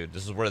box, dude.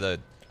 This is where the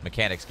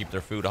mechanics keep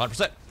their food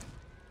 100%.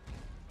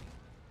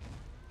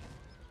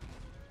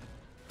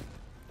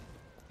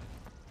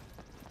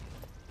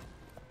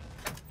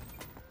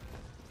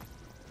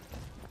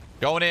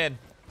 Going in.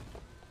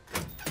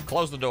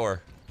 Close the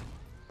door.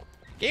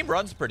 Game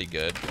runs pretty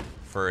good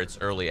for its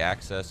early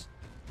access.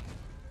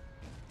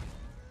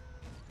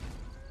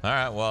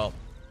 Alright, well,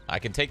 I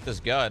can take this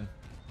gun.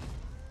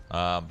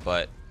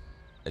 But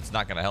it's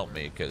not gonna help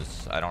me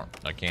because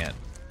I can't.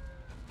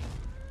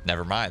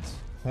 Never mind.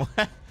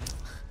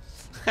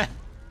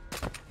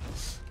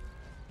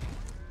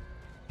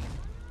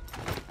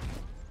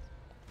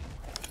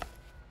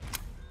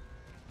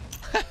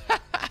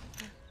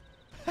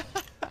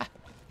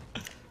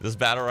 This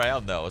Battle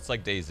Royale? No, it's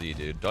like DayZ,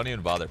 dude. Don't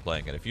even bother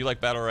playing it. If you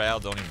like Battle Royale,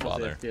 don't even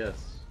bother. Yes.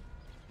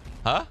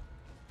 Huh?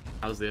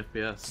 How's the It's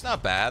FPS?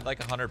 not bad. Like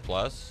 100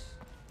 plus.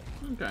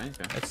 Okay,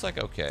 okay. It's like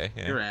okay.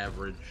 Yeah. Your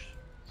average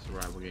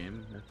survival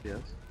game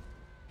FPS.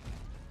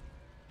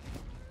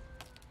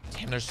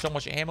 Damn, there's so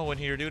much ammo in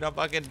here, dude. I'm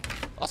fucking...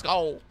 Let's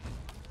go.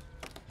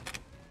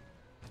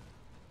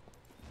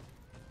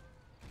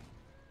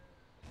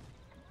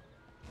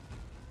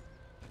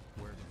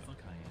 Where the fuck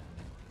I am?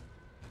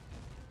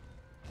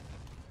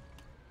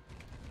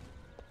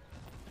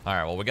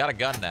 Alright, well, we got a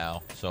gun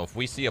now. So if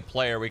we see a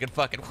player, we can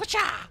fucking...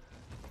 Whatcha!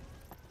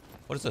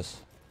 What is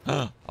this?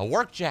 A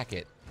work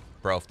jacket.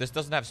 Bro, if this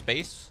doesn't have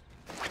space...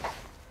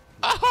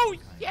 Oh,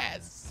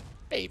 yes!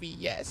 Baby,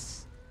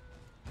 yes.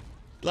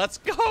 Let's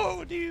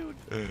go, dude.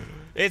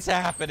 It's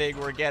happening.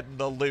 We're getting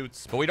the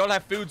loots. But we don't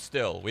have food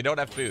still. We don't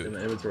have In food.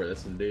 the inventory,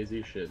 that's some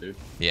Daisy shit, dude.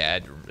 Yeah,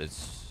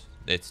 it's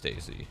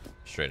Daisy.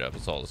 Straight up.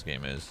 That's all this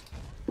game is.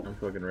 I'm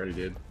fucking ready,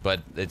 dude.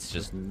 But it's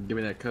just... Give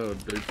me that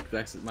code, dude.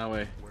 Fax it my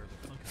way. Where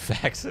the fuck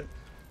Fax it.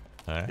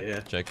 Alright. Yeah.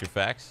 Check your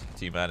facts.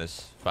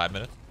 T-minus 5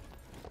 minutes.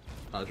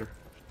 Roger.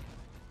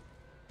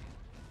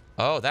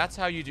 Oh, that's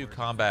how you do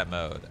combat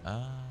mode.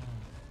 Oh,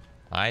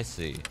 I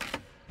see.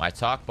 My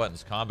talk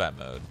button's combat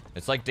mode.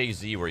 It's like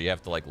DayZ where you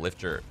have to like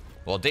lift your...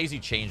 Well,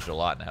 DayZ changed a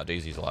lot now.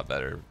 DayZ's a lot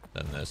better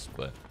than this,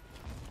 but...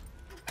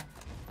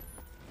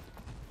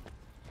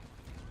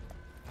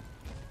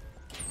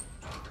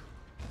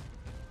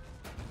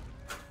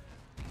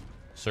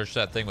 Search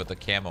that thing with the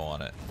camo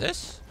on it.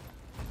 This?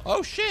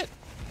 Oh, shit.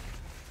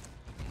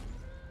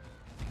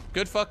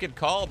 Good fucking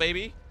call,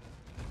 baby.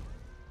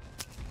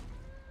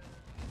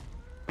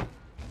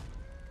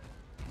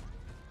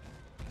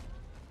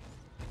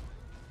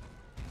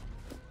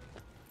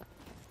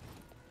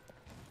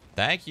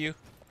 Thank you.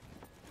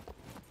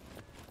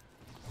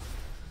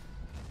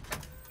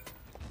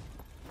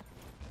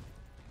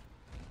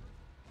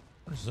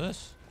 What is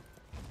this?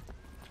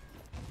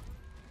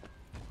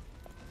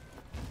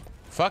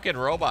 Fucking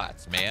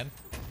robots, man.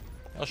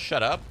 Oh,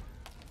 shut up.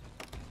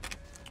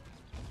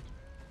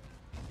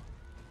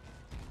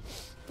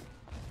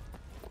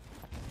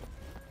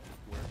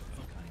 Where the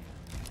fuck I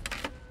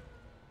am?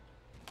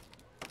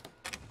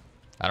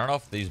 I don't know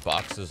if these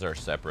boxes are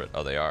separate.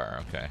 Oh, they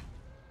are. Okay.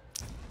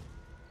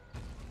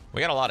 We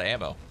got a lot of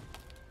ammo.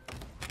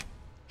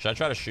 Should I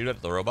try to shoot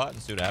at the robot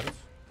and see what happens?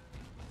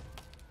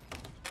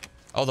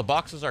 Oh, the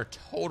boxes are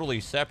totally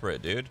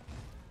separate, dude.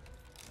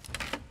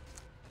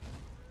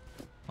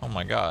 Oh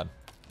my god.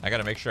 I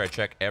gotta make sure I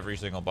check every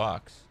single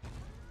box.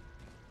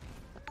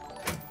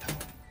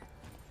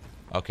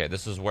 Okay,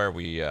 this is where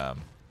we,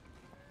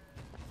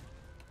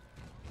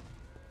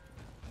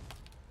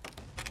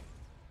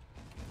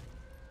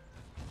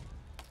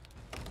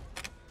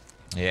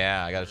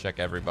 Yeah, I gotta check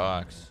every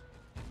box.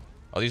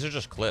 Oh, these are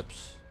just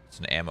clips. It's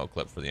an ammo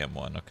clip for the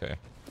M1. Okay.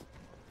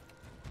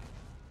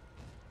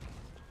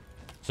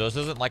 So this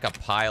isn't like a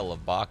pile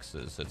of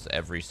boxes. It's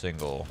every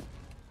single...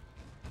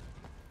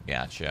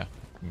 Gotcha.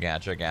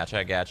 Gotcha,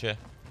 gotcha, gotcha.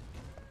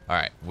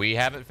 Alright, we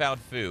haven't found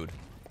food.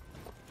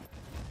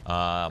 Did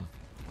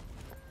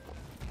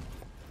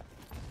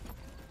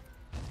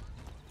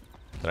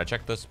I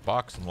check this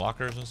box and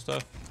lockers and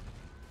stuff?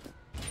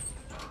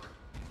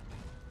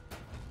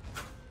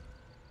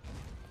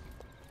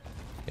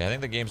 Yeah, I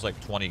think the game's like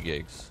 20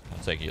 gigs.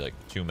 It'll take you like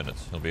 2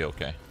 minutes. It'll be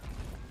okay.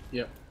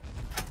 Yep.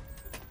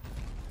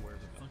 Where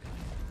the fuck I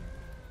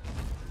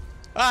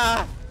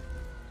Ah!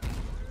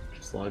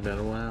 Just logged out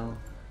a while.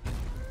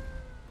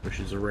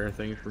 Which is a rare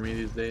thing for me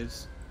these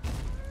days.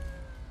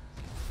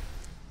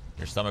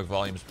 Your stomach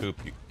volume's poop.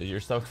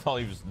 Your stomach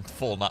volume's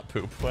full, not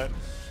poop. What?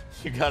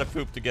 You gotta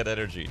poop to get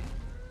energy.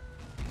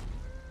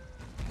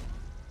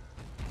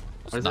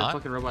 Why does that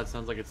fucking robot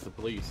sounds like it's the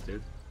police,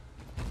 dude?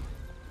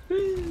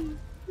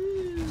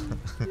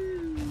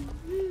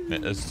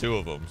 There's two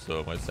of them,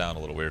 so it might sound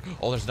a little weird.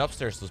 Oh, there's an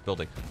upstairs to this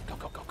building. Go,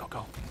 go, go, go,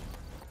 go.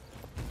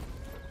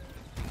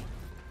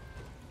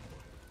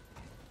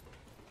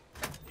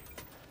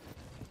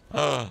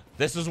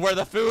 This is where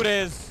the food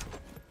is.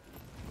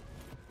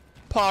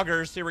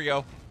 Poggers, here we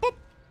go. Boop.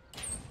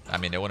 I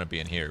mean, it wouldn't be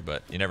in here,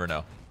 but you never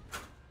know.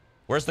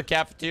 Where's the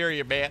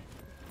cafeteria, man?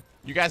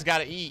 You guys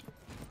gotta eat.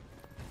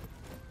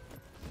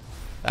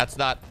 That's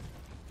not...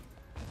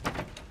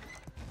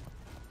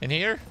 In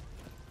here?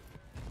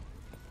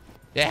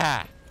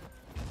 Yeah.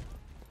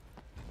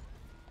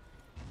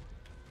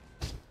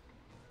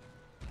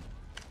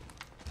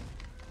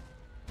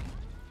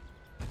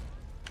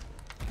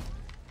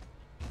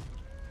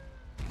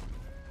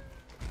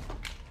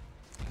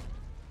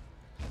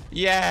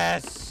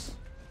 Yes.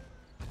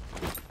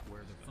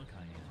 Where the fuck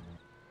I am?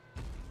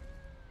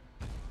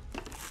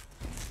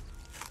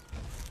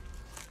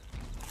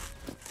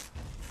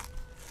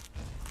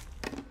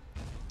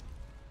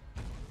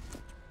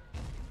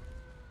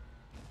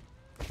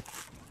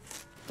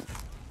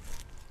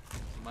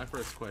 My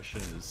first question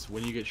is,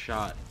 when you get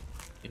shot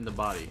in the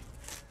body,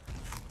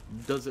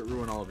 does it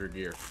ruin all of your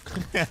gear?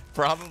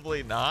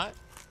 Probably not.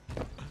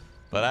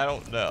 But I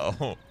don't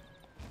know.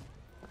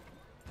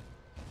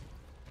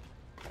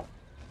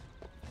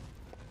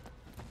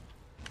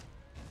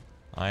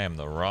 I am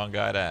the wrong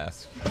guy to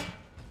ask.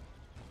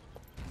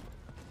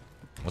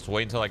 Let's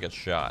wait until I get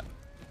shot.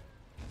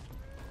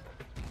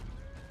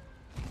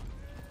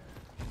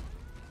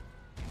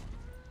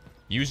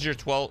 Use your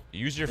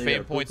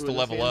fame points to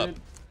level up.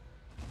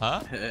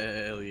 Huh?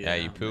 Hell yeah. Yeah,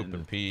 you poop man.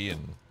 and pee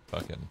and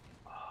fucking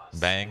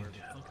bang.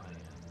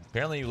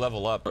 Apparently you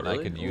level up and I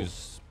really? could Cool.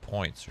 use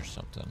points or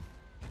something.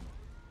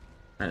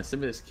 Alright,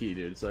 send me this key,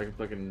 dude, so I can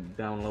fucking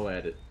down low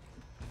at it.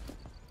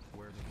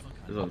 Where the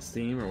fuck Is it on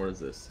Steam or what is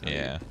this?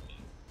 Yeah.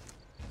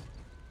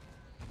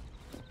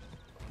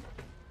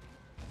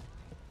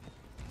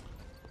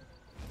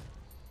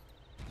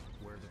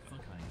 Where the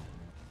fuck I am?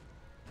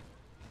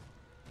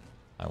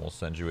 I will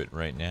send you it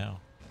right now.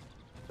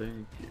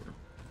 Thank you.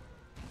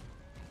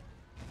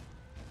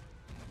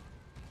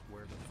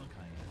 Where the fuck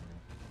I am?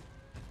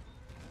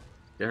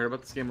 Yeah, I heard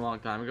about this game a long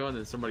time ago, and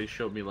then somebody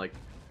showed me like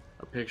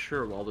a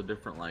picture of all the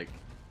different like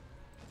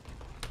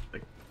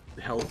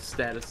health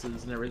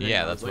statuses and everything.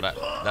 Yeah, and that's was what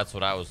like, that's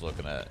what I was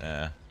looking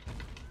at.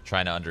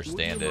 Trying to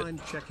understand Would you it.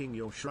 mind checking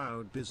your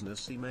Shroud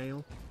business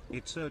email?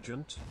 It's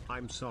urgent.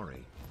 I'm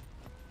sorry.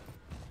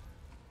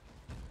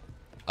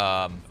 Fuck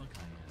I am.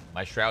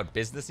 My Shroud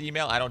business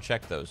email, I don't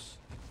check those.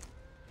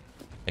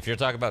 If you're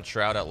talking about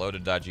Shroud at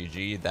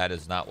loaded.gg, that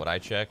is not what I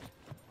check.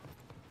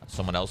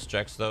 Someone else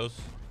checks those.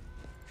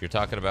 If you're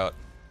talking about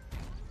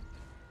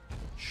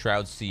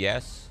Shroud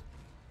CS,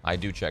 I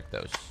do check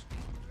those.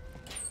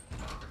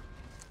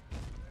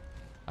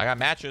 I got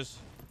matches.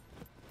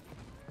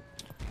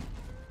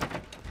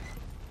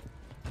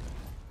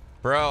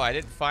 Bro, I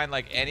didn't find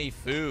like any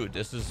food.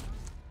 This is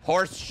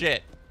horse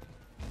shit.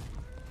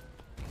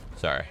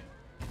 Sorry.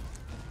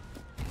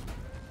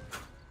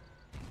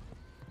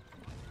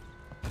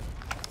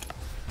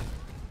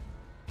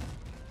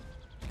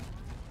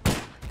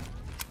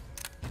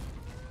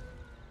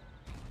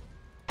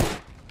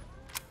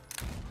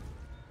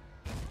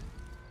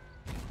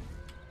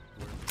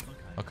 Where the fuck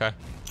I am? Okay.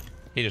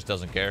 He just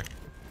doesn't care.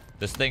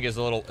 This thing is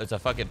it's a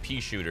fucking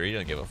pea shooter. He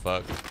doesn't give a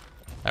fuck.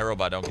 That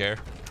robot don't care.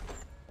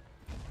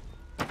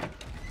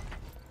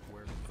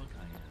 Where the fuck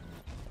I am?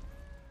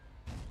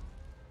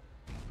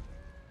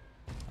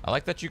 I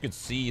like that you could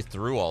see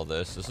through all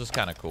this. This is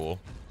kind of cool.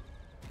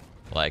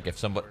 Like if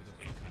somebody... Where the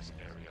fuck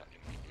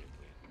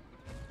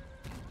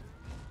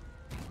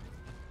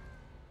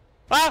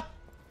I am? Ah!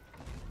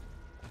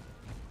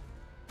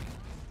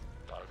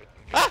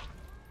 Ah!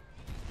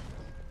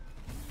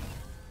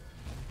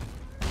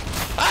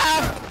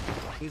 Ah!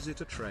 Is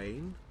it a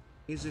train?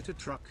 Is it a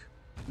truck?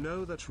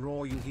 No, that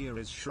roar you hear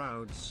is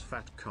Shroud's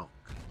fat cock.